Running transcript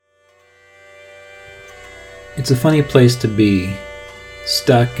It's a funny place to be,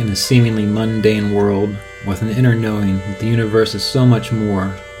 stuck in a seemingly mundane world with an inner knowing that the universe is so much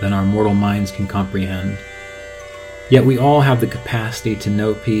more than our mortal minds can comprehend. Yet we all have the capacity to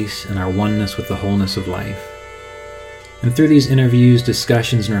know peace and our oneness with the wholeness of life. And through these interviews,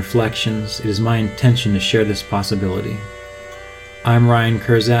 discussions, and reflections, it is my intention to share this possibility. I'm Ryan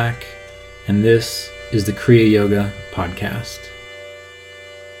Kurzak, and this is the Kriya Yoga Podcast.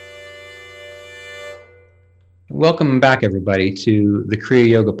 Welcome back, everybody, to the Kriya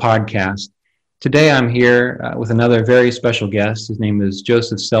Yoga Podcast. Today I'm here with another very special guest. His name is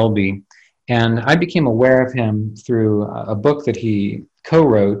Joseph Selby, and I became aware of him through a book that he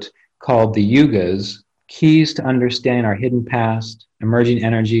co-wrote called The Yugas, Keys to Understanding Our Hidden Past, Emerging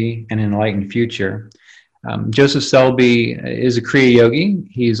Energy, and Enlightened Future. Joseph Selby is a Kriya yogi.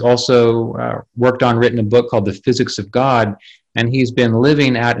 He's also written a book called The Physics of God, and he's been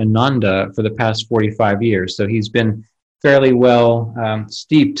living at Ananda for the past 45 years. So he's been fairly well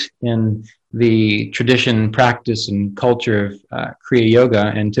steeped in the tradition, practice, and culture of Kriya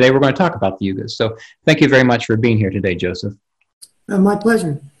Yoga. And today we're going to talk about the Yugas. So thank you very much for being here today, Joseph. My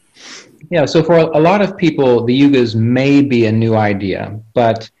pleasure. Yeah, so for a lot of people, the Yugas may be a new idea,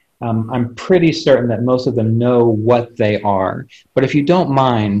 but I'm pretty certain that most of them know what they are. But if you don't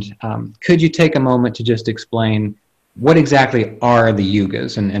mind, could you take a moment to just explain what exactly are the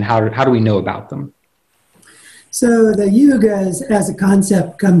Yugas and how do we know about them? So the Yugas as a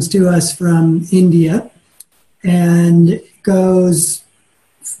concept comes to us from India and goes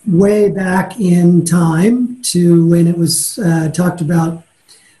way back in time to when it was talked about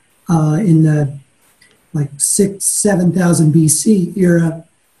in the 7,000 BC era.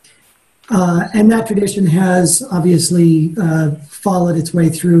 And that tradition has obviously followed its way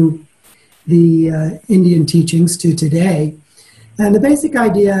through the Indian teachings to today. And the basic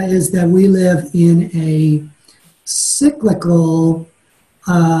idea is that we live in a cyclical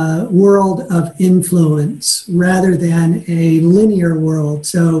world of influence rather than a linear world.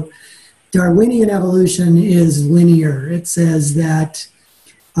 So Darwinian evolution is linear. It says that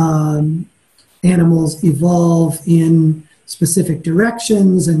animals evolve in specific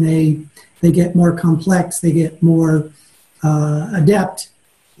directions and they get more complex, they get more adept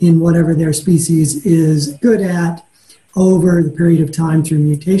in whatever their species is good at over the period of time through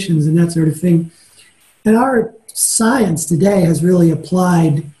mutations and that sort of thing. And our science today has really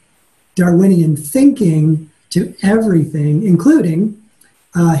applied Darwinian thinking to everything, including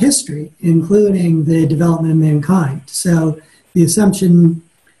history, including the development of mankind. So the assumption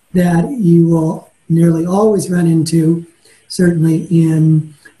that you will nearly always run into, certainly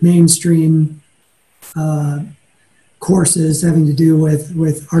in mainstream courses having to do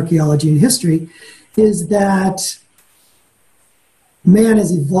with archaeology and history, is that man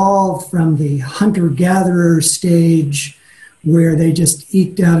has evolved from the hunter-gatherer stage where they just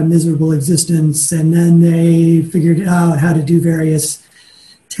eked out a miserable existence, and then they figured out how to do various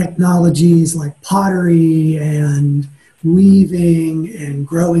technologies like pottery and weaving and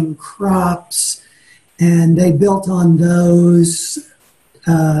growing crops, and they built on those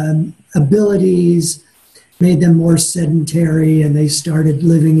abilities, made them more sedentary, and they started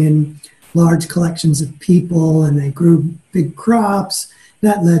living in large collections of people, and they grew big crops.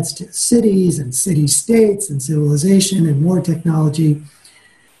 That led to cities and city-states and civilization and more technology.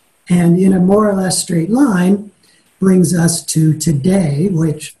 And in a more or less straight line brings us to today,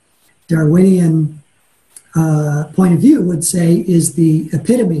 which Darwinian point of view would say is the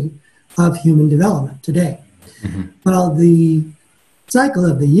epitome of human development today. Mm-hmm. Well, the cycle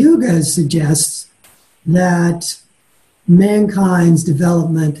of the Yugas suggests that mankind's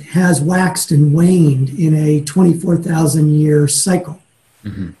development has waxed and waned in a 24,000-year cycle.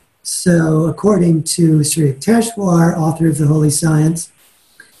 Mm-hmm. So according to Sri Yukteswar, author of The Holy Science,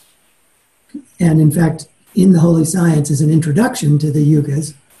 and in fact, in The Holy Science is an introduction to the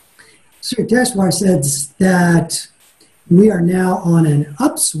Yugas, Sri Yukteswar says that we are now on an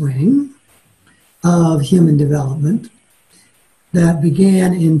upswing of human development that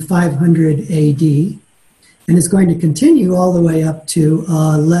began in 500 AD and is going to continue all the way up to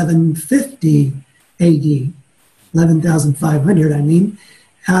 1150 AD, 11,500, I mean.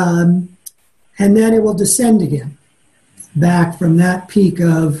 And then it will descend again, back from that peak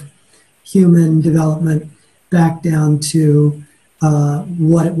of human development back down to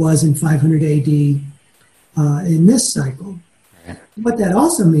what it was in 500 AD in this cycle. What that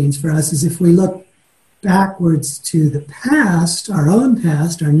also means for us is if we look backwards to the past, our own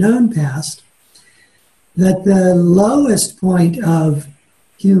past, our known past, that the lowest point of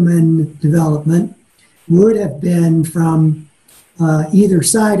human development would have been from either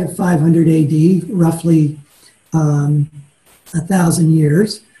side of 500 AD, roughly 1,000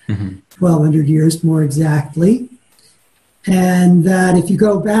 years, 1,200 years more exactly. And that if you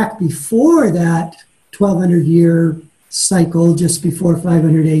go back before that 1,200 year cycle, just before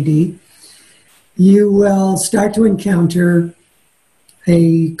 500 AD, you will start to encounter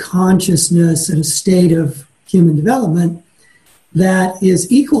a consciousness and a state of human development that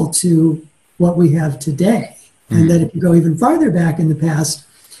is equal to what we have today. And that if you go even farther back in the past,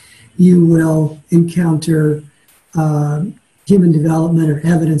 you will encounter human development or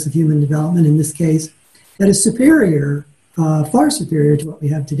evidence of human development, in this case, that is superior, far superior to what we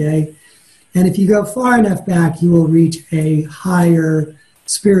have today. And if you go far enough back, you will reach a higher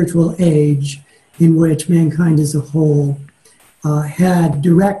spiritual age in which mankind as a whole had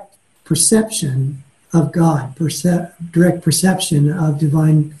direct perception of God, direct perception of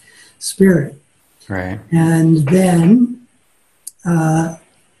divine spirit. Right. And then,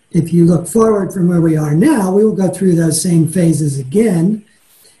 if you look forward from where we are now, we will go through those same phases again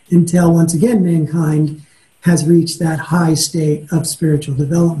until once again mankind has reached that high state of spiritual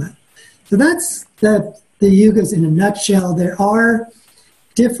development. So that's the yugas in a nutshell. There are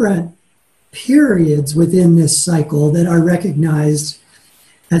different periods within this cycle that are recognized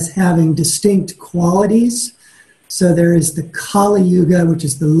as having distinct qualities. So there is the Kali Yuga, which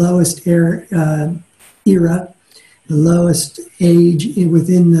is the lowest era, the lowest age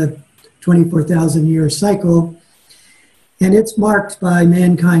within the 24,000 year cycle. And it's marked by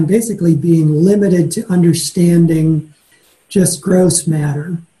mankind basically being limited to understanding just gross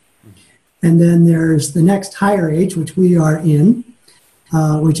matter. And then there's the next higher age, which we are in,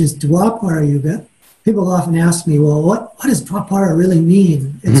 which is Dwapara Yuga. People often ask me, well, what does Dwapara really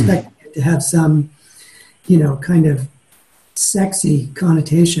mean? Expecting it to have some, kind of sexy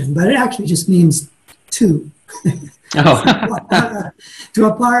connotation, but it actually just means two. Oh.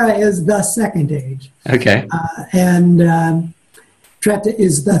 Dwapara is the second age. Okay. And Treta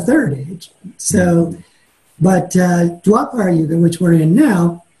is the third age. So, but Dwapara Yuga, which we're in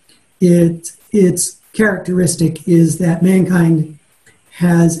now, its characteristic is that mankind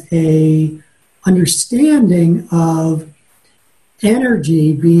has a understanding of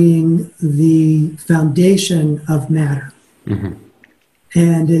energy being the foundation of matter.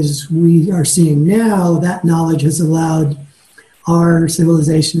 And as we are seeing now, that knowledge has allowed our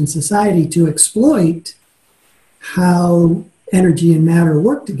civilization and society to exploit how energy and matter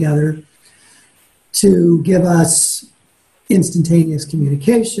work together to give us instantaneous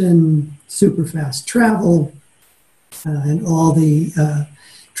communication, super fast travel, and all the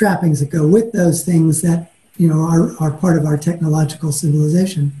trappings that go with those things that are part of our technological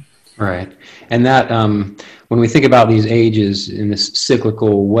civilization. Right. And that when we think about these ages in this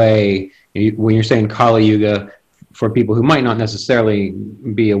cyclical way, when you're saying Kali Yuga, for people who might not necessarily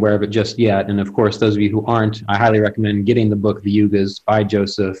be aware of it just yet, and of course those of you who aren't, I highly recommend getting the book The Yugas by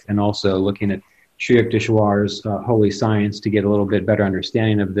Joseph, and also looking at Sri Yukteswar's Holy Science to get a little bit better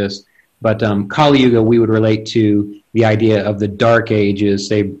understanding of this. But Kali Yuga, we would relate to the idea of the Dark Ages,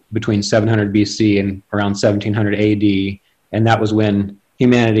 say between 700 BC and around 1700 AD, and that was when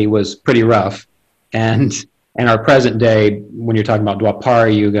humanity was pretty rough. And our present day, when you're talking about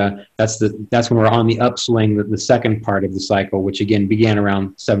Dwapara Yuga, that's when we're on the upswing, the second part of the cycle, which again began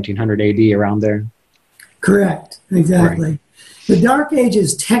around 1700 AD, around there. Correct, exactly. Right. The Dark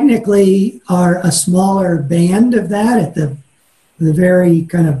Ages technically are a smaller band of that at the very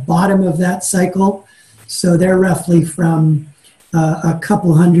kind of bottom of that cycle. So they're roughly from a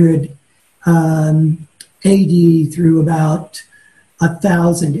couple hundred AD through about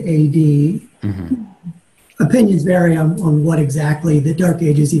 1,000 AD. Opinions vary on what exactly the Dark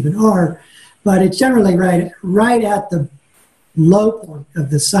Ages even are, but it's generally right at the low point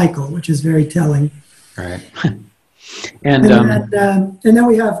of the cycle, which is very telling. Right. And then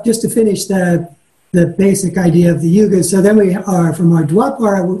we have, just to finish the basic idea of the yugas, so then we are from our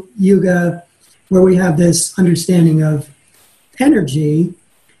Dwapara Yuga, where we have this understanding of energy,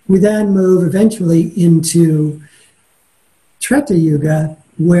 we then move eventually into Treta Yuga,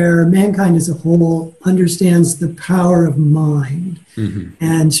 where mankind as a whole understands the power of mind.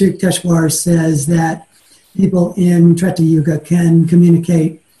 And Sri Yukteswar says that people in Treta Yuga can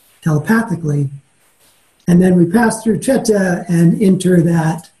communicate telepathically. And then we pass through Treta and enter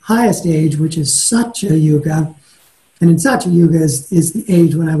that highest age, which is Satya Yuga. And in Satya Yuga is the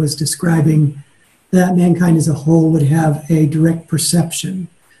age when I was describing that mankind as a whole would have a direct perception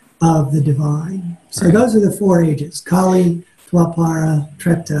of the divine. So those are the four ages: Kali, Dwapara,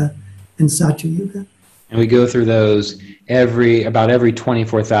 Treta, and Satya Yuga. And we go through those about every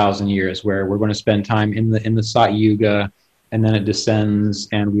 24,000 years, where we're going to spend time in the Satya Yuga, and then it descends,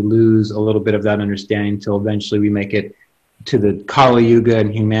 and we lose a little bit of that understanding until eventually we make it to the Kali Yuga,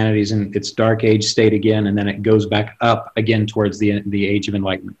 and humanity's in its dark age state again, and then it goes back up again towards the age of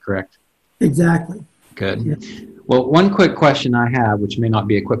enlightenment, correct? Exactly. Good. Yeah. Well, one quick question I have, which may not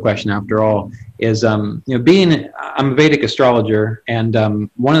be a quick question after all, is I'm a Vedic astrologer, and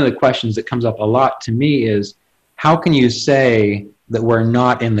one of the questions that comes up a lot to me is, how can you say that we're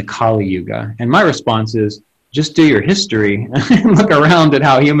not in the Kali Yuga? And my response is, just do your history and look around at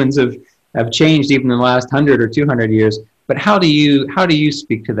how humans have changed even in the last 100 or 200 years. But how do you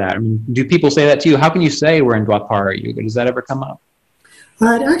speak to that? I mean, do people say that to you? How can you say we're in Dwapara Yuga? Does that ever come up?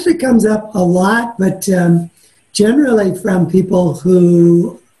 It actually comes up a lot, but generally from people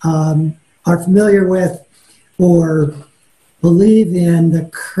who are familiar with or believe in the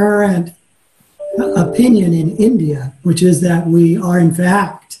current opinion in India, which is that we are in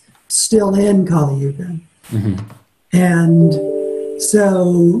fact still in Kali Yuga. Mm-hmm. And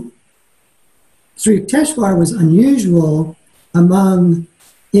so Sri Yukteswar was unusual among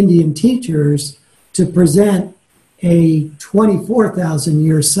Indian teachers to present a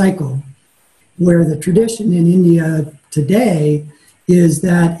 24,000-year cycle, where the tradition in India today is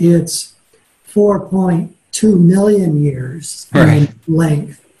that it's 4.2 million years in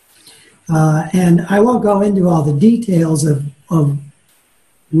length. And I won't go into all the details of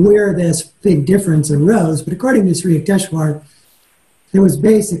where this big difference arose, but according to Sri Yukteswar, there was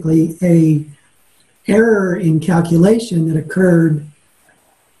basically a error in calculation that occurred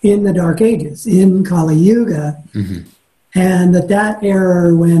in the Dark Ages, in Kali Yuga, mm-hmm. and that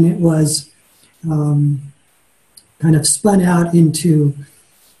error, when it was kind of spun out into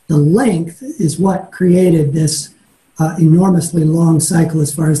the length, is what created this enormously long cycle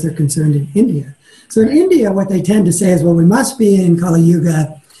as far as they're concerned in India. So in India, what they tend to say is, well, we must be in Kali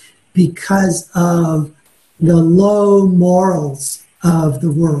Yuga because of the low morals of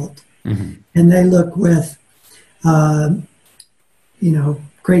the world. Mm-hmm. And they look with,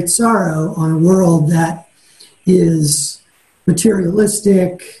 great sorrow on a world that is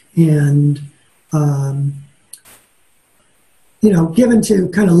materialistic and, given to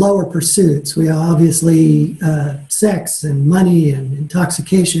kind of lower pursuits. We obviously, sex and money and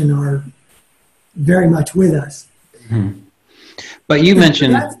intoxication are very much with us. Mm-hmm. But you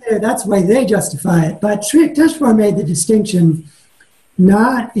mentioned... That's the way they justify it. But Sri Yukteswar made the distinction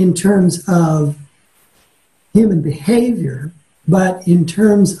not in terms of human behavior, but in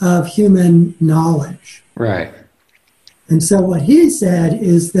terms of human knowledge. Right. And so what he said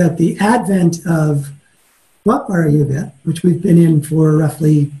is that the advent of Dwapara Yuga, which we've been in for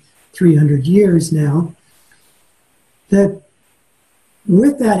roughly 300 years now, that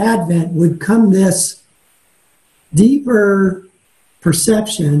with that advent would come this deeper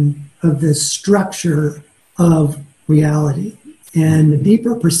perception of the structure of reality. And the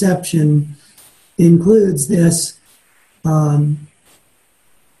deeper perception includes this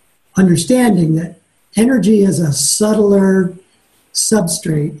understanding that energy is a subtler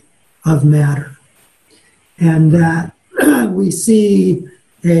substrate of matter. And that we see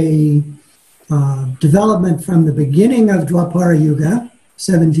a development from the beginning of Dwapara Yuga,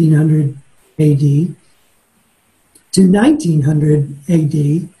 1700 AD, to 1900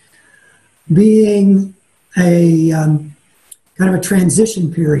 AD, being a kind of a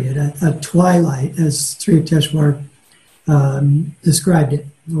transition period, a twilight, as Sri Yukteswar described it,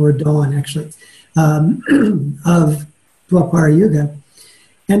 or dawn, actually, of Dwapara Yuga.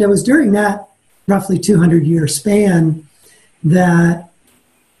 And it was during that roughly 200-year span that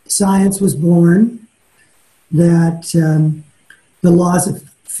science was born, that the laws of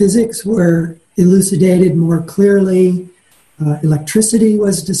physics were elucidated more clearly, electricity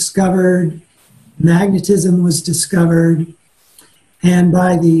was discovered, magnetism was discovered, and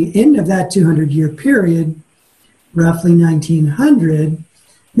by the end of that 200-year period, roughly 1900,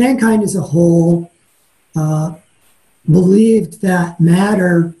 mankind as a whole believed that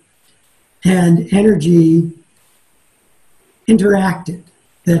matter and energy interacted,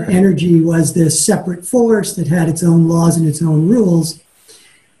 that energy was this separate force that had its own laws and its own rules.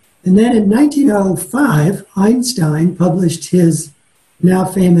 And then in 1905, Einstein published his now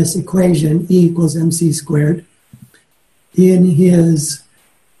famous equation, E equals mc squared, in his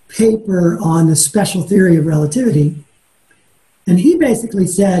paper on the special theory of relativity. And he basically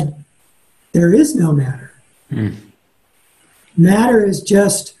said, there is no matter. Matter is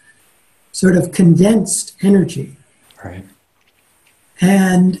just sort of condensed energy. Right.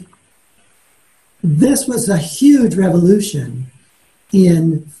 And this was a huge revolution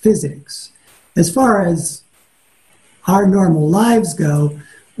in physics. As far as our normal lives go,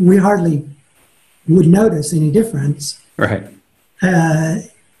 we hardly would notice any difference. Right.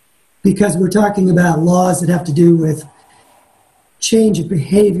 Because we're talking about laws that have to do with change of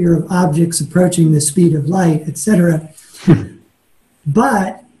behavior of objects approaching the speed of light, etc.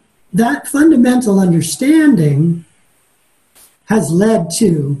 But that fundamental understanding has led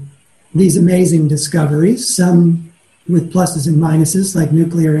to these amazing discoveries, some with pluses and minuses, like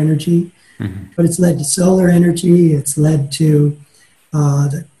nuclear energy, but it's led to solar energy, it's led to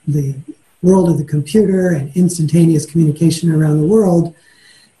the world of the computer and instantaneous communication around the world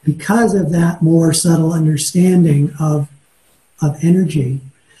because of that more subtle understanding of energy.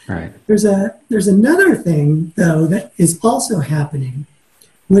 Right. There's another thing, though, that is also happening,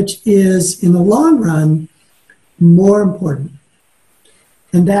 which is, in the long run, more important.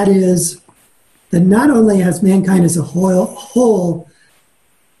 And that is that not only has mankind as a whole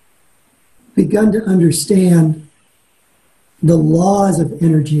begun to understand the laws of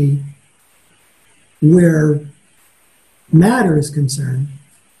energy where matter is concerned,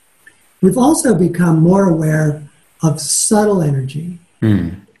 we've also become more aware of subtle energy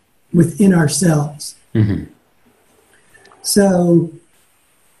within ourselves. Mm-hmm. So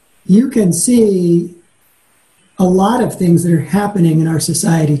you can see a lot of things that are happening in our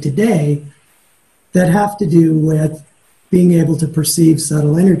society today that have to do with being able to perceive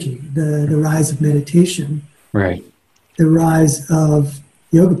subtle energy, the rise of meditation, Right. the rise of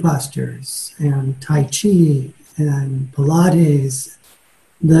yoga postures and Tai Chi and Pilates,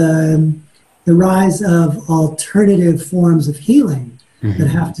 the rise of alternative forms of healing that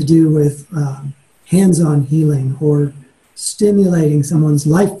have to do with hands-on healing or stimulating someone's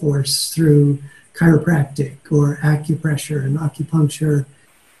life force through chiropractic or acupressure and acupuncture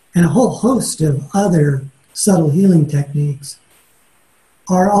and a whole host of other subtle healing techniques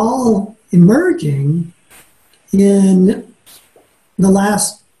are all emerging in the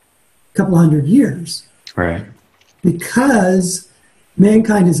last couple hundred years. Right. Because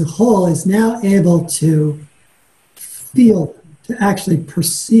mankind as a whole is now able to feel, to actually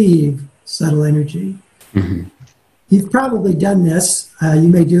perceive subtle energy. Mm-hmm. You've probably done this. You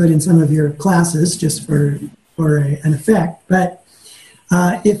may do it in some of your classes just for an effect. But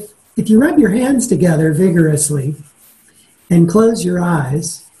if you rub your hands together vigorously and close your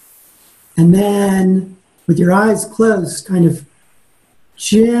eyes, and then with your eyes closed, kind of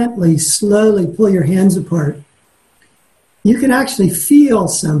gently, slowly pull your hands apart, you can actually feel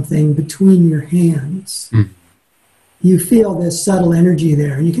something between your hands. You feel this subtle energy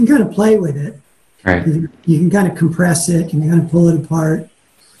there, and you can kind of play with it. Right. You can kind of compress it, you can kind of pull it apart.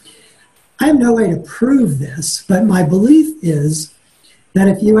 I have no way to prove this, but my belief is that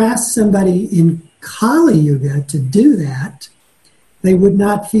if you ask somebody in Kali Yuga to do that, they would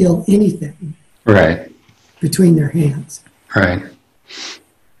not feel anything Right. between their hands. Right.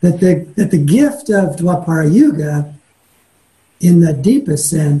 That the gift of Dwapara Yuga, in the deepest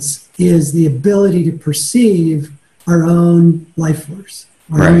sense, is the ability to perceive our own life force,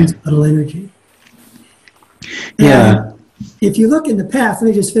 our own subtle energy. Yeah. And if you look in the past, let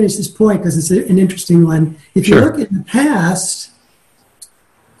me just finish this point because it's an interesting one. If you look in the past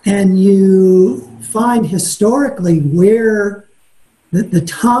and you find historically where the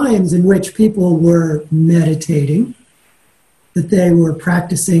times in which people were meditating, that they were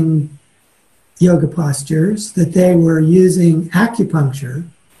practicing yoga postures, that they were using acupuncture,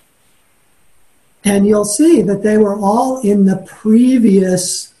 and you'll see that they were all in the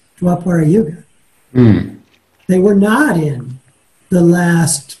previous Dwapara Yuga. They were not in the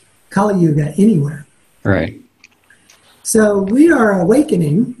last Kali Yuga anywhere. Right. So we are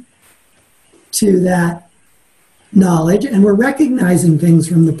awakening to that knowledge, and we're recognizing things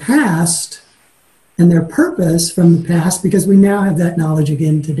from the past and their purpose from the past because we now have that knowledge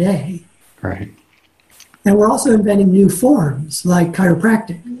again today. Right. And we're also inventing new forms like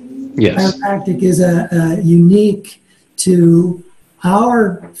chiropractic. Yes. Chiropractic is a unique to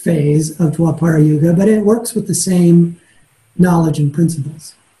our phase of Dwapara Yuga, but it works with the same knowledge and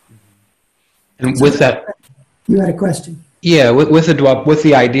principles. And So with that, you had a question. yeah, with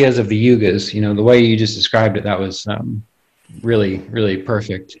the ideas of the yugas, the way you just described it, that was really, really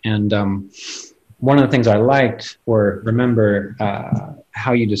perfect. And one of the things I liked, or remember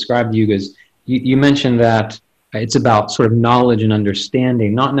how you described yugas, you mentioned that it's about sort of knowledge and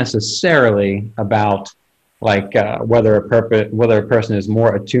understanding, not necessarily about like whether a person is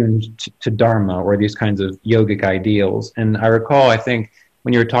more attuned to Dharma or these kinds of yogic ideals. And I recall, I think,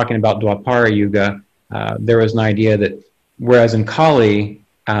 when you were talking about Dwapara Yuga, there was an idea that whereas in Kali,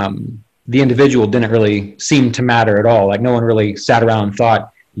 the individual didn't really seem to matter at all. Like no one really sat around and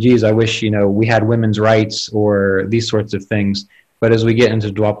thought, geez, I wish, we had women's rights or these sorts of things. But as we get into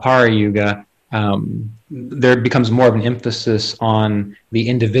Dwapara Yuga, there becomes more of an emphasis on the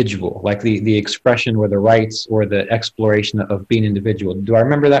individual, like the expression or the rights or the exploration of being individual. Do I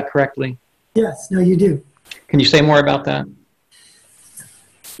remember that correctly? Yes, no, you do. Can you say more about that?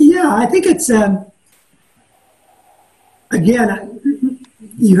 Yeah, I think it's, again,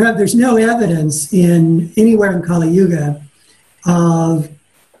 there's no evidence anywhere in Kali Yuga of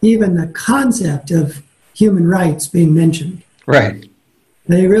even the concept of human rights being mentioned. Right.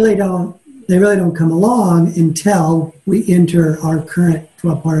 They really don't come along until we enter our current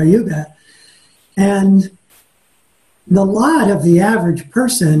Dwapara Yuga. And the lot of the average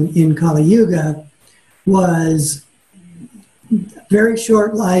person in Kali Yuga was very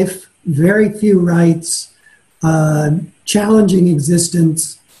short life, very few rights, challenging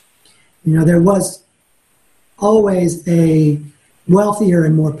existence. There was always a wealthier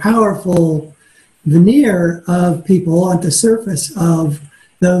and more powerful veneer of people on the surface of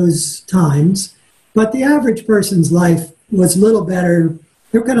those times, but the average person's life was a little better.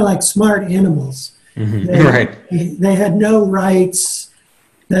 They're kind of like smart animals. Mm-hmm. They had no rights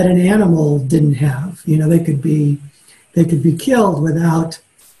that an animal didn't have. They could be killed without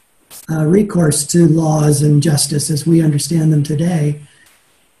recourse to laws and justice as we understand them today.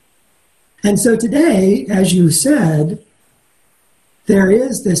 And so today, as you said, there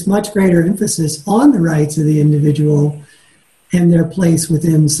is this much greater emphasis on the rights of the individual and their place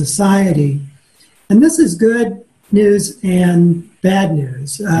within society. And this is good news and bad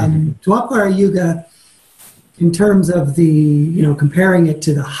news. Dwapara Yuga, in terms of comparing it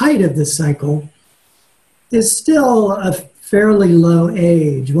to the height of the cycle, is still a fairly low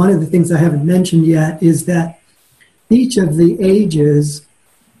age. One of the things I haven't mentioned yet is that each of the ages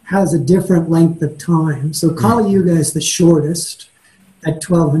has a different length of time. So Kali Yuga is the shortest at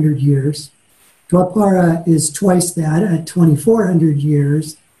 1,200 years. Dwapara is twice that at 2,400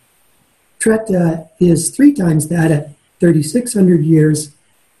 years. Treta is 3 times that at 3,600 years.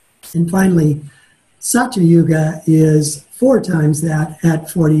 And finally, Satya Yuga is 4 times that at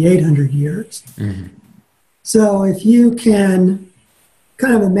 4,800 years. Mm-hmm. So if you can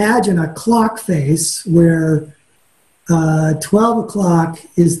kind of imagine a clock face where 12 o'clock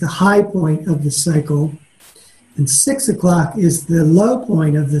is the high point of the cycle and 6 o'clock is the low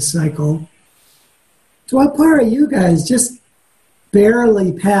point of the cycle, Dwapara Yuga is just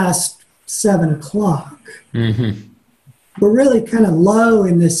barely past 7 o'clock. Mm-hmm. We're really kind of low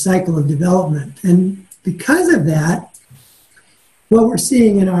in this cycle of development. And because of that, what we're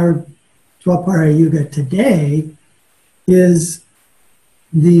seeing in our Dwapara Yuga today is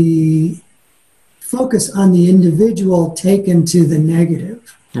the focus on the individual taken to the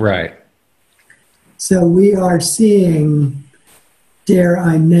negative. Right. So we are seeing, dare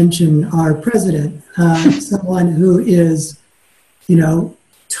I mention, our president, someone who is,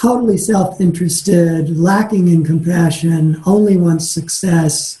 totally self-interested, lacking in compassion, only wants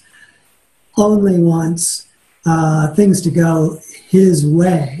success, only wants things to go his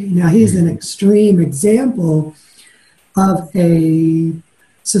way. Now, he's an extreme example of a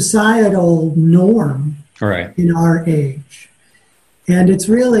societal norm in our age. And it's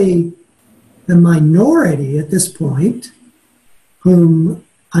really the minority at this point, whom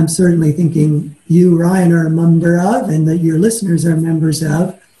I'm certainly thinking you, Ryan, are a member of, and that your listeners are members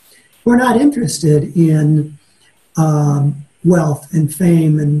of. We're not interested in wealth and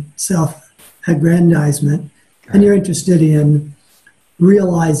fame and self-aggrandizement, and you're interested in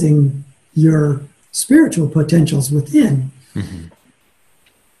realizing your spiritual potentials within. Mm-hmm.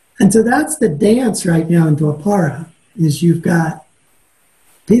 And so that's the dance right now in Dwapara, is you've got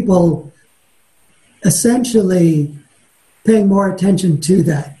people essentially paying more attention to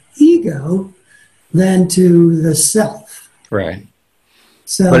that ego than to the self. Right.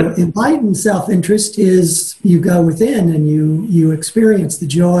 So enlightened self-interest is you go within and you experience the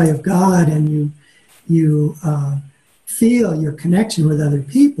joy of God and you feel your connection with other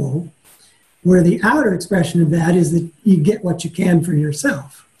people, where the outer expression of that is that you get what you can for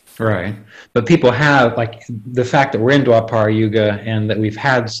yourself. Right. But people have, like, the fact that we're in Dwapara Yuga and that we've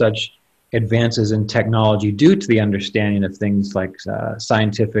had such advances in technology due to the understanding of things like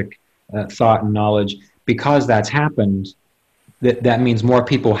scientific thought and knowledge, because that's happened, that means more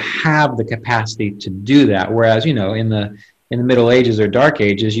people have the capacity to do that. Whereas, in the Middle Ages or Dark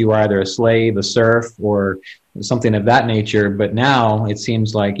Ages, you were either a slave, a serf, or something of that nature. But now it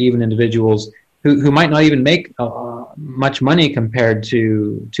seems like even individuals who might not even make much money compared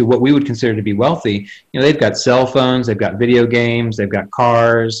to what we would consider to be wealthy, they've got cell phones, they've got video games, they've got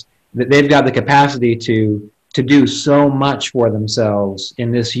cars, they've got the capacity to do so much for themselves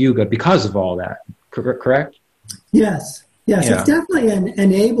in this yuga because of all that. Correct? Yes. Yeah. It's definitely an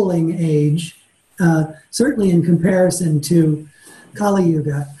enabling age. certainly in comparison to Kali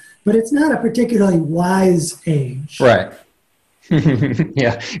Yuga. But it's not a particularly wise age. Right.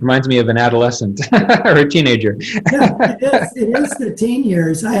 Yeah, reminds me of an adolescent or a teenager. Yeah, it is the teen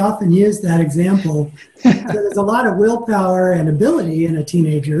years. I often use that example. So there's a lot of willpower and ability in a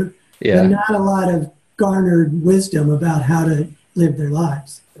teenager, but not a lot of garnered wisdom about how to live their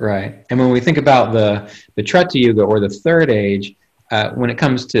lives. Right. And when we think about the Treta Yuga, or the third age, when it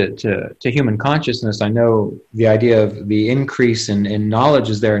comes to human consciousness, I know the idea of the increase in knowledge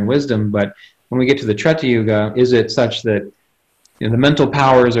is there and wisdom, but when we get to the Treta Yuga, is it such that the mental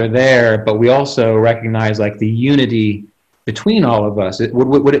powers are there, but we also recognize like the unity between all of us?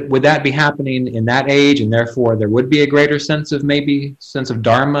 Would that be happening in that age, and therefore there would be a greater sense of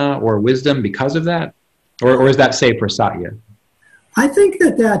dharma or wisdom because of that? Or is that safe for Satya? I think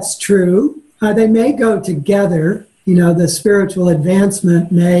that that's true. They may go together. The spiritual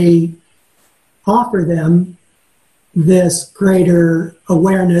advancement may offer them this greater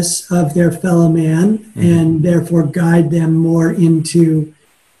awareness of their fellow man, and therefore guide them more into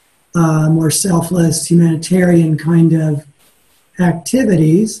more selfless, humanitarian kind of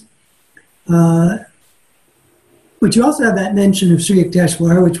activities. But you also have that mention of Sri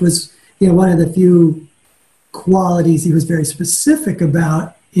Yukteswar, which was one of the few qualities he was very specific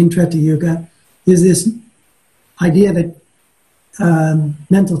about in Treta Yuga, is this idea that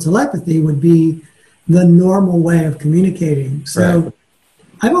mental telepathy would be the normal way of communicating. So right.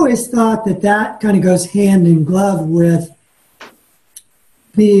 I've always thought that kind of goes hand in glove with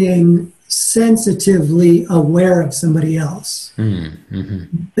being sensitively aware of somebody else.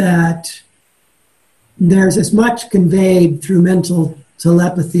 That there's as much conveyed through mental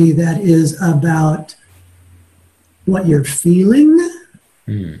telepathy that is about what you're feeling,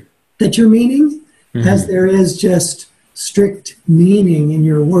 that you're meaning, as there is just strict meaning in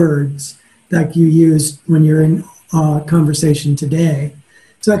your words like you used when you're in conversation today.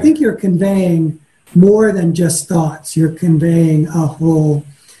 So I think you're conveying more than just thoughts. You're conveying a whole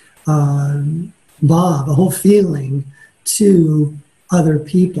a whole feeling to other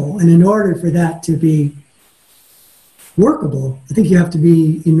people. And in order for that to be workable, I think you have to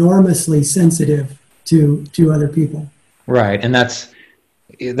be enormously sensitive to other people. Right, and that's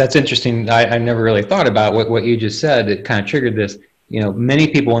interesting. I never really thought about what you just said. It kind of triggered this. Many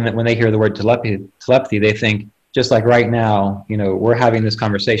people when they hear the word telepathy, they think, just like right now, we're having this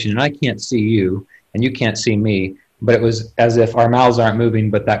conversation and I can't see you and you can't see me, but it was as if our mouths aren't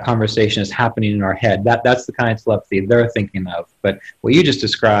moving, but that conversation is happening in our head. That's the kind of telepathy they're thinking of. But what you just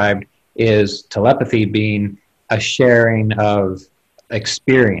described is telepathy being a sharing of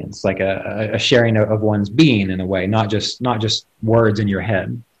experience, like a sharing of one's being in a way, not just words in your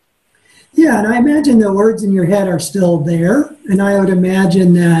head. Yeah, and I imagine the words in your head are still there, and I would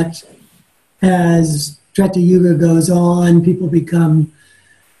imagine that as Treta Yuga goes on, people become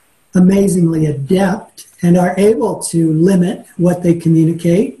amazingly adept and are able to limit what they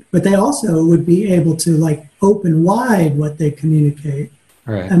communicate, but they also would be able to open wide what they communicate.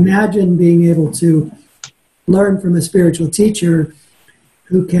 Right. Imagine being able to learn from a spiritual teacher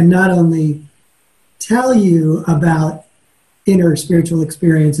who can not only tell you about inner spiritual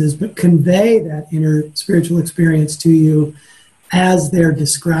experiences, but convey that inner spiritual experience to you as they're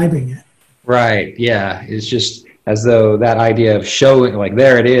describing it. Right, yeah. It's just as though that idea of showing,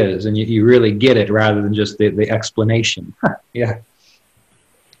 there it is, and you really get it rather than just the explanation. Yeah.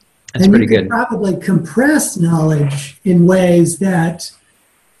 That's and pretty you could good. Probably compress knowledge in ways that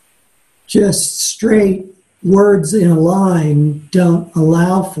just straight words in a line don't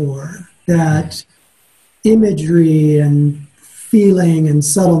allow for. That imagery and feeling and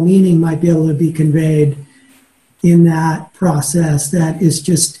subtle meaning might be able to be conveyed in that process that is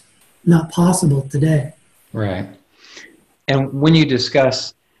just not possible today. Right. And when you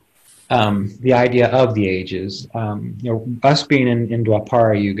discuss the idea of the ages, us being in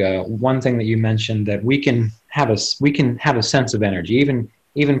Dwapara Yuga, one thing that you mentioned that we can have a sense of energy,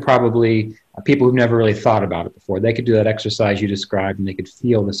 even probably people who've never really thought about it before. They could do that exercise you described and they could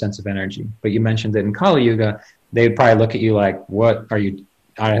feel the sense of energy. But you mentioned that in Kali Yuga, they'd probably look at you like, what are you,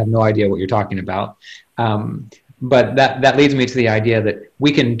 I have no idea what you're talking about. But that leads me to the idea that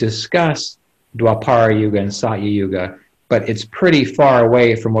we can discuss Dwapara Yuga and Satya Yuga, but it's pretty far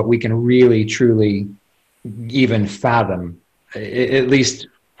away from what we can really, truly even fathom, at least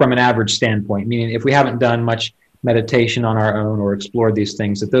from an average standpoint. Meaning if we haven't done much meditation on our own or explored these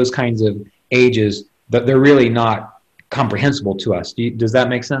things, that those kinds of ages, that they're really not comprehensible to us. Does that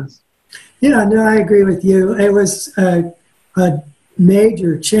make sense? Yeah, no, I agree with you. It was a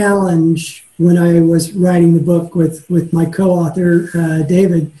major challenge when I was writing the book with my co-author,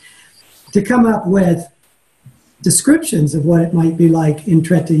 David, to come up with descriptions of what it might be like in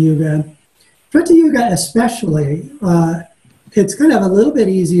Treta Yuga. Treta Yuga especially, it's kind of a little bit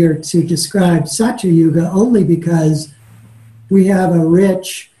easier to describe Satya Yuga only because we have a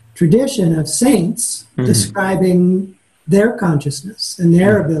rich tradition of saints describing their consciousness and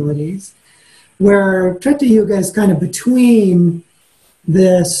their abilities, where Treta Yuga is kind of between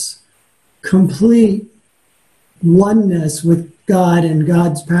this complete oneness with God and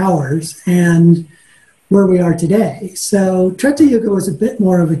God's powers and where we are today. So Treta Yuga was a bit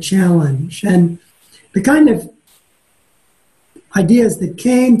more of a challenge, and the kind of ideas that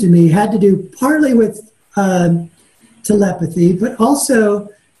came to me had to do partly with telepathy, but also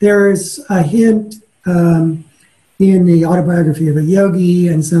there's a hint in the autobiography of a yogi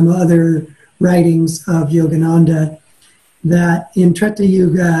and some other writings of Yogananda that in Treta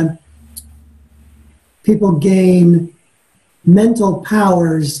Yuga, people gain mental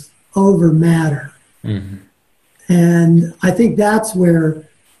powers over matter. Mm-hmm. And I think that's where,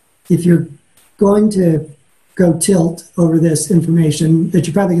 if you're going to go tilt over this information, that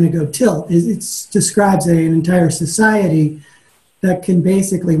you're probably going to go tilt. It describes an entire society that can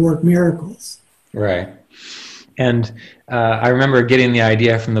basically work miracles. Right. And I remember getting the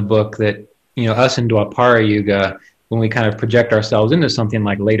idea from the book that, us in Dwapara Yuga, when we kind of project ourselves into something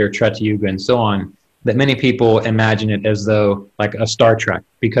like later Treta Yuga and so on, that many people imagine it as though like a Star Trek,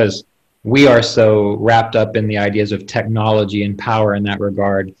 because we are so wrapped up in the ideas of technology and power in that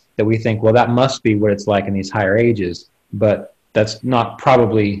regard that we think, well, that must be what it's like in these higher ages. But that's not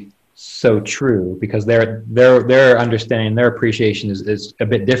probably so true, because their understanding, their appreciation is a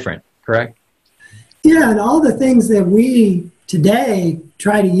bit different, correct? Yeah, and all the things that we today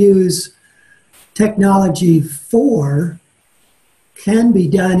try to use technology for can be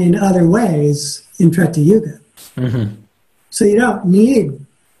done in other ways in Treta Yuga. Mm-hmm. So you don't need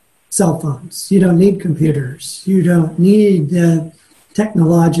cell phones, you don't need computers, you don't need the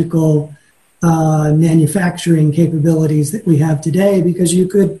technological manufacturing capabilities that we have today, because you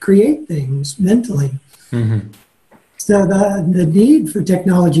could create things mentally. Mm-hmm. So the need for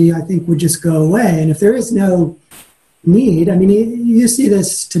technology, I think, would just go away. And if there is no need, I mean, you see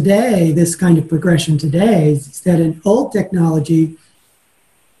this today, this kind of progression today, is that an old technology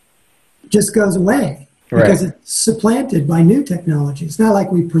just goes away because it's supplanted by new technology. It's not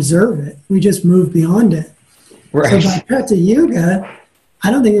like we preserve it. We just move beyond it. Right. So by Treta Yuga, I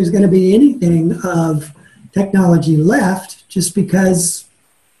don't think there's going to be anything of technology left just because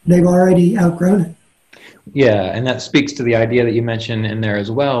they've already outgrown it. Yeah, and that speaks to the idea that you mentioned in there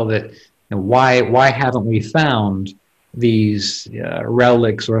as well, that why haven't we found these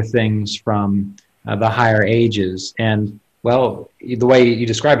relics or things from the higher ages? And, well, the way you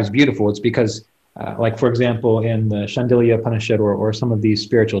describe it is beautiful. It's because, like, for example, in the Shandilya Upanishad or some of these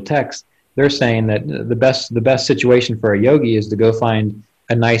spiritual texts, they're saying that the best situation for a yogi is to go find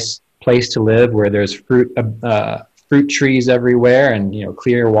a nice place to live where there's fruit trees everywhere and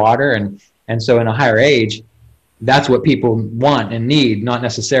clear water, and so in a higher age, that's what people want and need, not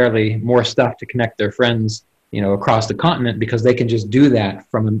necessarily more stuff to connect their friends across the continent, because they can just do that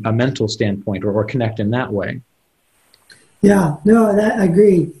from a mental standpoint or connect in that way. Yeah, no, I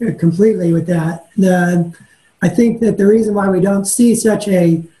agree completely with that. I think that the reason why we don't see such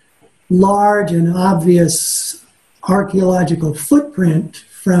a large and obvious archaeological footprint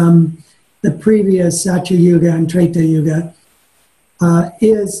from the previous Satya Yuga and Treta Yuga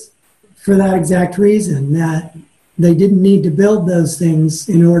is for that exact reason, that they didn't need to build those things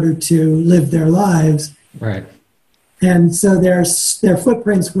in order to live their lives. Right. And so their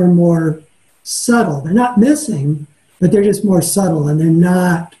footprints were more subtle. They're not missing, but they're just more subtle, and they're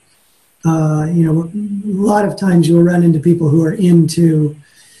not, a lot of times you'll run into people who are into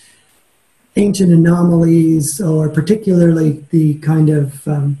ancient anomalies, or particularly the kind of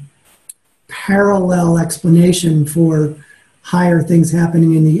parallel explanation for higher things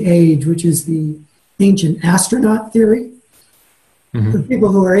happening in the age, which is the ancient astronaut theory. Mm-hmm. The people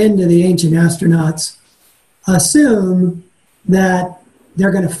who are into the ancient astronauts assume that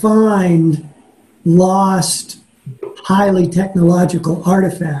they're going to find lost, highly technological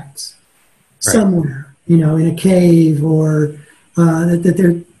artifacts somewhere, in a cave, or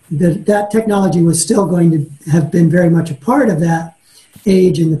that technology was still going to have been very much a part of that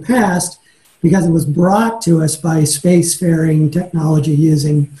age in the past, because it was brought to us by spacefaring technology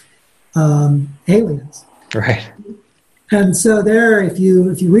using aliens. Right. And so if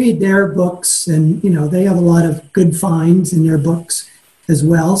you read their books, and they have a lot of good finds in their books as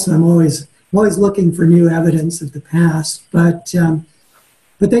well. So I'm always looking for new evidence of the past. But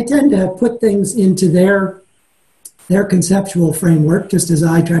they tend to put things into their their conceptual framework, just as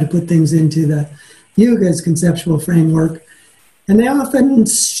I try to put things into the Yugas conceptual framework. And they often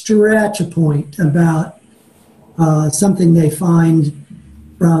stretch a point about something they find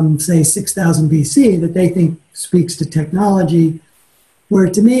from, say, 6,000 BC that they think speaks to technology, where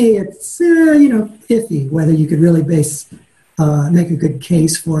to me it's, iffy whether you could really make a good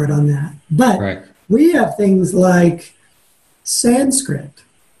case for it on that. But we have things like Sanskrit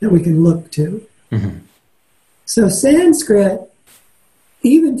that we can look to. Mm-hmm. So Sanskrit,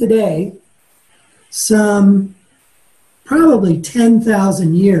 even today, some probably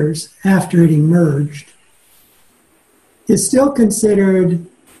 10,000 years after it emerged, is still considered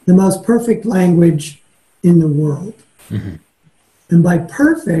the most perfect language in the world. Mm-hmm. And by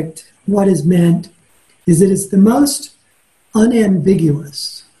perfect, what is meant is that it's the most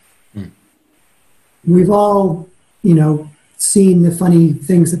unambiguous. Mm. We've all, seen the funny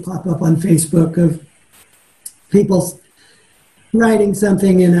things that pop up on Facebook of people writing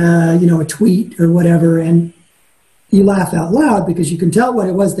something in a tweet or whatever, and you laugh out loud because you can tell what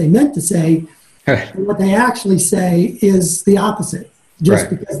it was they meant to say, and what they actually say is the opposite, just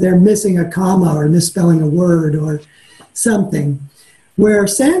because they're missing a comma or misspelling a word or something. Where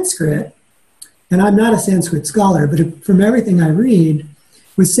Sanskrit, and I'm not a Sanskrit scholar, but from everything I read,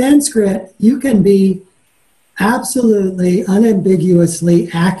 with Sanskrit, you can be absolutely unambiguously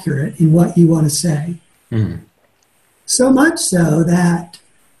accurate in what you want to say. Mm. So much so that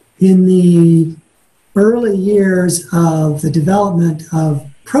in the early years of the development of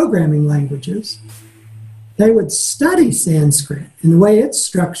programming languages, they would study Sanskrit and the way it's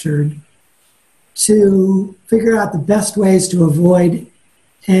structured to figure out the best ways to avoid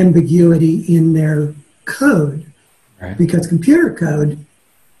ambiguity in their code. Right. Because computer code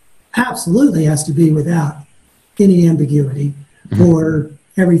absolutely has to be without any ambiguity, or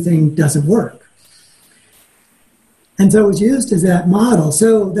everything doesn't work. And so it was used as that model.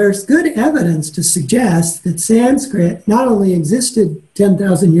 So there's good evidence to suggest that Sanskrit not only existed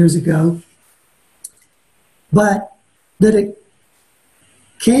 10,000 years ago, but that it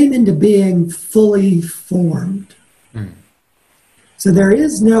came into being fully formed. Mm. So there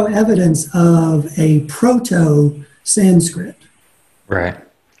is no evidence of a proto-Sanskrit. Right.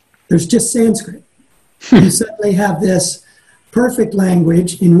 There's just Sanskrit. You suddenly have this perfect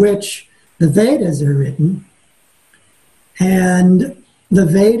language in which the Vedas are written, and the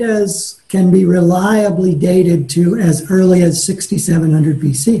Vedas can be reliably dated to as early as 6,700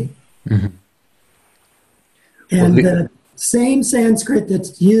 BC. Mm-hmm. And the same Sanskrit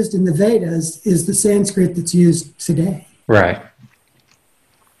that's used in the Vedas is the Sanskrit that's used today. Right.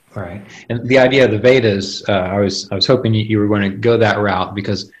 Right. And the idea of the Vedas, I was hoping you were going to go that route,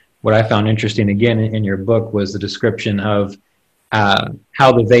 because what I found interesting again in your book was the description of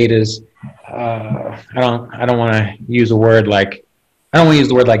how the Vedas. I don't want to use a word like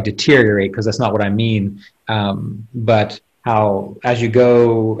deteriorate, because that's not what I mean. But how as you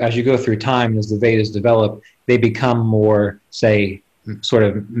go through time, as the Vedas develop, they become more, say, sort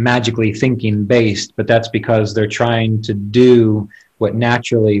of magically thinking based. But that's because they're trying to do what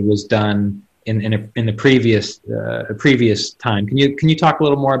naturally was done in the previous time. Can you talk a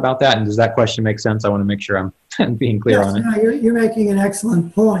little more about that? And does that question make sense? I want to make sure I'm being clear on it. No, you're making an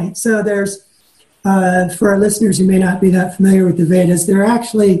excellent point. So there's, for our listeners who may not be that familiar with the Vedas, there are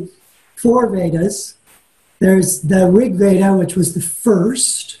actually 4 Vedas. There's the Rig Veda, which was the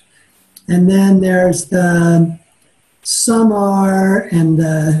first, and then there's the Samar and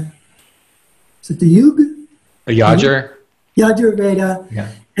the Yug? Yajur? Yajur Veda.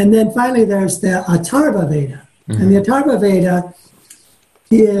 Yeah. And then finally there's the Atharva Veda. Mm-hmm. And the Atharva Veda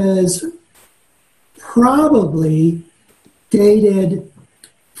is probably dated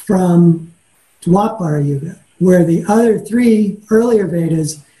from Dwapara Yuga, where the other 3 earlier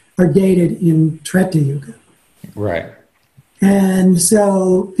Vedas are dated in Treta Yuga. Right. And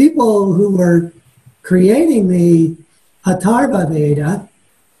so people who were creating the Atharva Veda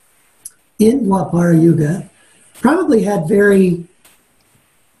in Dwapara Yuga probably had very,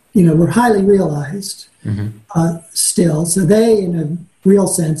 were highly realized still. So they, in a real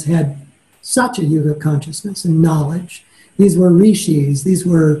sense, had such a Yuga consciousness and knowledge. These were rishis, these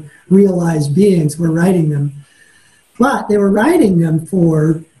were realized beings who were writing them. But they were writing them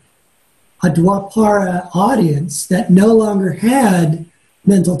for a Dwapara audience that no longer had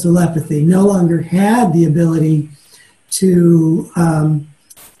mental telepathy, no longer had the ability to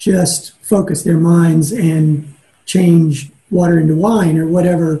just focus their minds and change water into wine or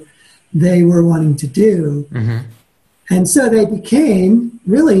whatever they were wanting to do. Mm-hmm. And so they became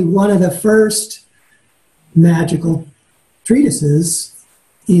really one of the first magical treatises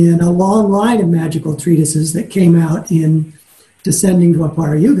in a long line of magical treatises that came out in Descending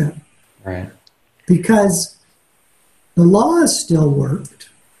Dwapara Yuga. Right. Because the laws still worked.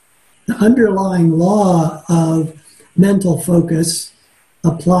 The underlying law of mental focus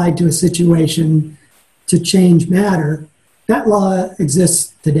applied to a situation to change matter, that law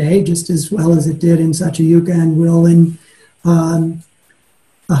exists today just as well as it did in Satya Yuga and will in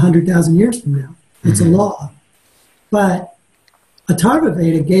 100,000 years from now. It's a law. But Atharva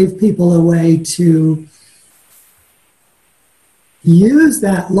Veda gave people a way to use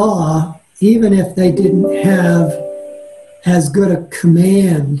that law even if they didn't have as good a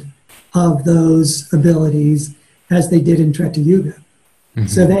command of those abilities as they did in Treta Yuga.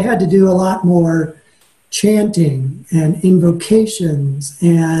 So they had to do a lot more chanting and invocations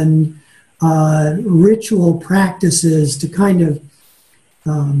and ritual practices to kind of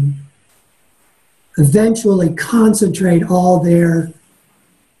eventually concentrate all their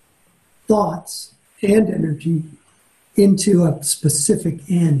thoughts and energy into a specific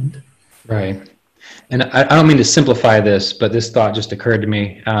end. Right. And I don't mean to simplify this, but this thought just occurred to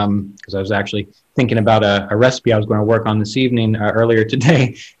me because I was actually thinking about a recipe I was going to work on this evening earlier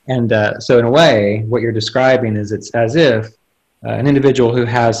today. And so in a way, what you're describing is it's as if an individual who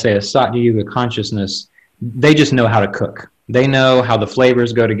has, say, a Satya Yuga consciousness, they just know how to cook. They know how the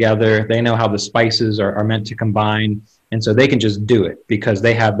flavors go together. They know how the spices are meant to combine. And so they can just do it because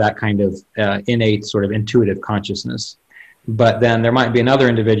they have that kind of innate sort of intuitive consciousness. But then there might be another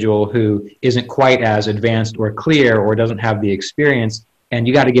individual who isn't quite as advanced or clear or doesn't have the experience, and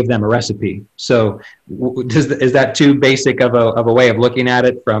you got to give them a recipe. So is that too basic of a way of looking at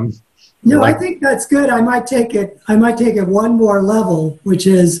it from? No, I think that's good. I might take it one more level, which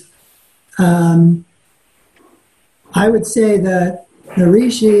is I would say that the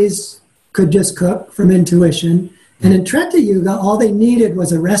rishis could just cook from intuition, and in Treta Yuga, all they needed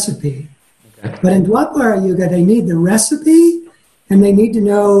was a recipe. Okay. But in Dwapara Yuga, they need the recipe, and they need to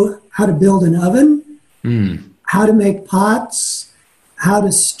know how to build an oven, how to make pots, how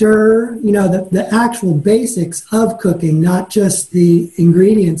to stir, the actual basics of cooking, not just the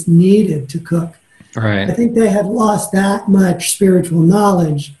ingredients needed to cook. Right. I think they had lost that much spiritual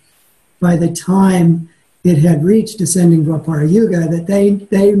knowledge by the time it had reached Descending Dwapara Yuga that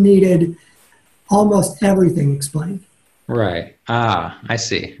they needed almost everything explained. Right. I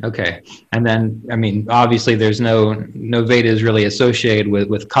see. Okay. And then, I mean, obviously there's no Vedas really associated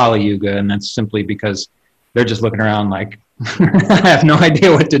with Kali Yuga, and that's simply because they're just looking around like, I have no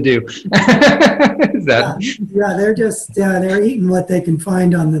idea what to do. Yeah, they're just, they're eating what they can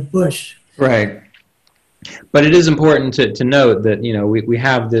find on the bush. Right. But it is important to note that, we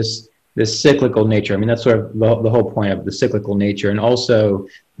have this cyclical nature. I mean, that's sort of the whole point of the cyclical nature. And also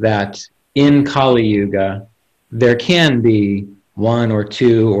that in Kali Yuga, there can be one or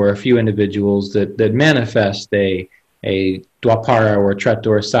two or a few individuals that manifest a Dwapara or Treta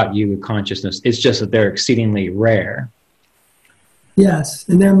or Satya Yuga consciousness. It's just that they're exceedingly rare. Yes,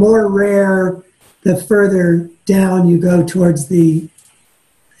 and they're more rare the further down you go towards the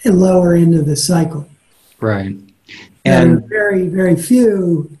lower end of the cycle. Right. And very, very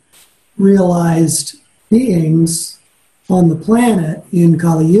few realized beings on the planet in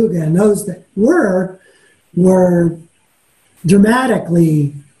Kali Yuga, and those that were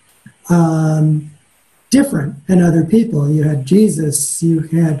dramatically different than other people. You had Jesus, you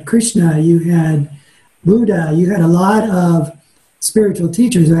had Krishna, you had Buddha, you had a lot of spiritual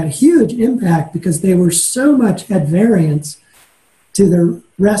teachers who had a huge impact because they were so much at variance to the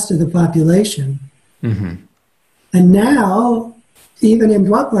rest of the population. Mm-hmm. And now, even in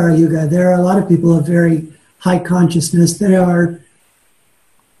Dwapara Yuga, there are a lot of people of very high consciousness that are,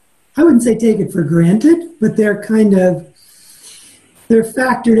 I wouldn't say take it for granted, but they're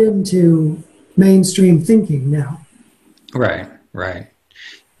factored into mainstream thinking now. Right.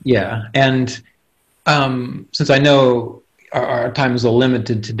 Yeah. And since I know our time is a little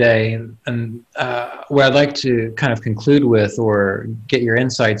limited today, and what I'd like to kind of conclude with or get your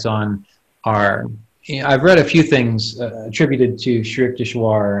insights on are, I've read a few things attributed to Sri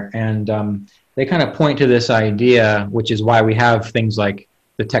Yukteswar, and they kind of point to this idea, which is why we have things like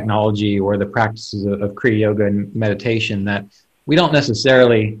the technology or the practices of Kriya Yoga and meditation, that we don't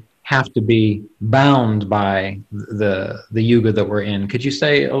necessarily have to be bound by the yuga that we're in. Could you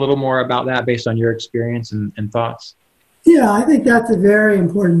say a little more about that based on your experience and thoughts? Yeah, I think that's a very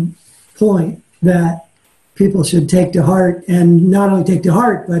important point that people should take to heart, and not only take to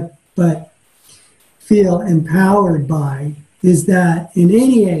heart, but feel empowered by, is that in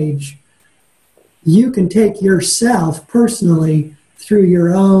any age, you can take yourself personally through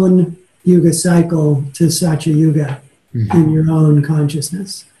your own yuga cycle to Satya Yuga. in your own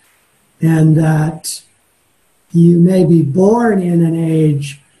consciousness. And that you may be born in an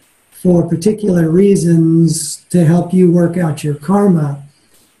age for particular reasons to help you work out your karma,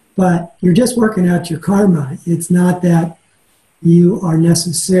 but you're just working out your karma. It's not that you are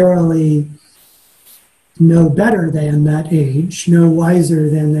necessarily no better than that age, no wiser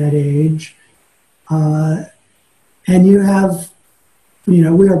than that age. And you have, we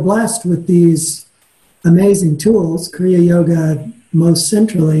are blessed with these amazing tools, Kriya Yoga most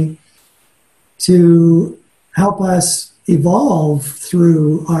centrally, to help us evolve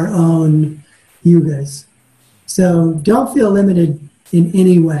through our own yugas. So don't feel limited in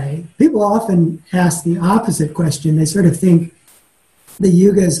any way. People often ask the opposite question. They sort of think the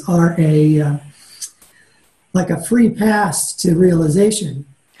yugas are like a free pass to realization.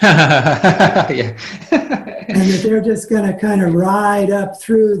 Yeah. And that they're just going to kind of ride up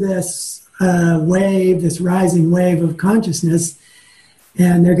through this wave, this rising wave of consciousness,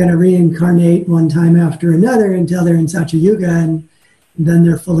 and they're going to reincarnate one time after another until they're in such a yuga, and then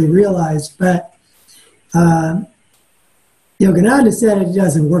they're fully realized. But Yogananda said it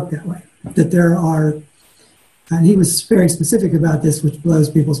doesn't work that way, that there are, and he was very specific about this, which blows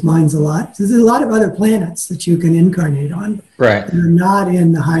people's minds a lot. There's a lot of other planets that you can incarnate on. Right. That are not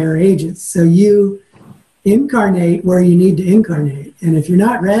in the higher ages. So you incarnate where you need to incarnate. And if you're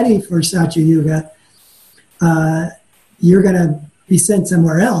not ready for Satya Yuga, you're going to be sent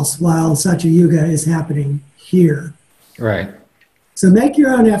somewhere else while Satya Yuga is happening here. Right. So make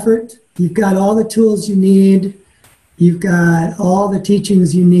your own effort. You've got all the tools you need. You've got all the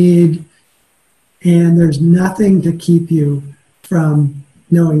teachings you need. And there's nothing to keep you from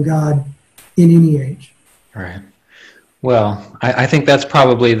knowing God in any age. Right. Well, I think that's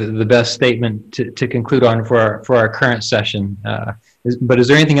probably the best statement to conclude on for our current session. But is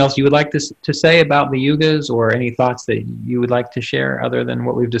there anything else you would like to say about the yugas, or any thoughts that you would like to share other than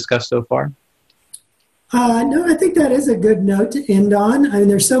what we've discussed so far? No, I think that is a good note to end on. I mean,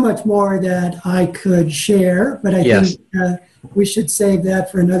 there's so much more that I could share, but I think we should save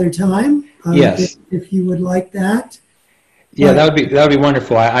that for another time. Yes. If you would like that. Yeah, that would be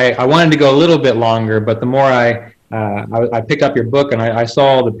wonderful. I wanted to go a little bit longer, but the more I picked up your book and I saw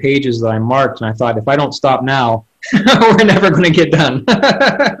all the pages that I marked, and I thought, if I don't stop now, we're never going to get done.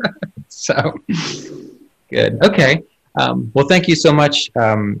 So, good. Okay. Well, thank you so much,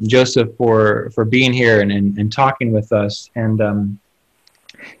 Joseph, for being here and talking with us. And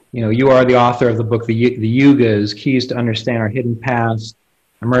you are the author of the book, The Yugas: Keys to Understand Our Hidden Past,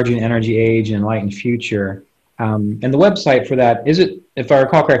 Emerging Energy Age, and Enlightened Future. And the website for that, is it, if I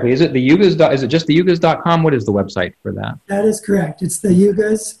recall correctly, is it is it just theyugas.com? What is the website for that? That is correct. It's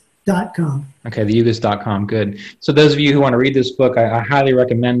theyugas.com. Okay, theyugas.com. Good. So those of you who want to read this book, I highly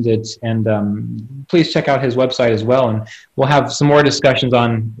recommend it. And please check out his website as well. And we'll have some more discussions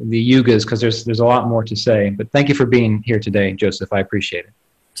on the yugas, because there's a lot more to say. But thank you for being here today, Joseph. I appreciate it.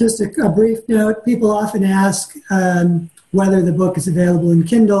 Just a brief note. People often ask whether the book is available in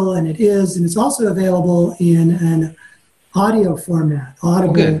Kindle, and it is, and it's also available in an audio format,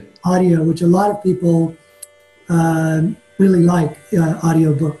 Audible audio, which a lot of people really like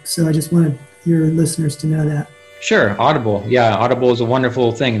audio books. So I just wanted your listeners to know that. Sure, Audible. Yeah, Audible is a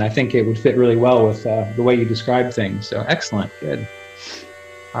wonderful thing, and I think it would fit really well with the way you describe things. So excellent, good.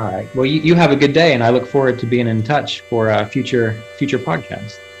 All right. Well, you have a good day, and I look forward to being in touch for future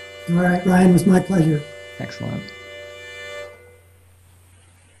podcasts. All right, Ryan, it was my pleasure. Excellent.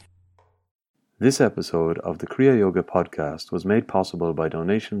 This episode of the Kriya Yoga podcast was made possible by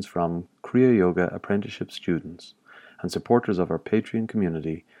donations from Kriya Yoga apprenticeship students and supporters of our Patreon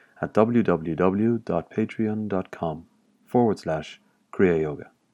community at www.patreon.com/Kriya Yoga.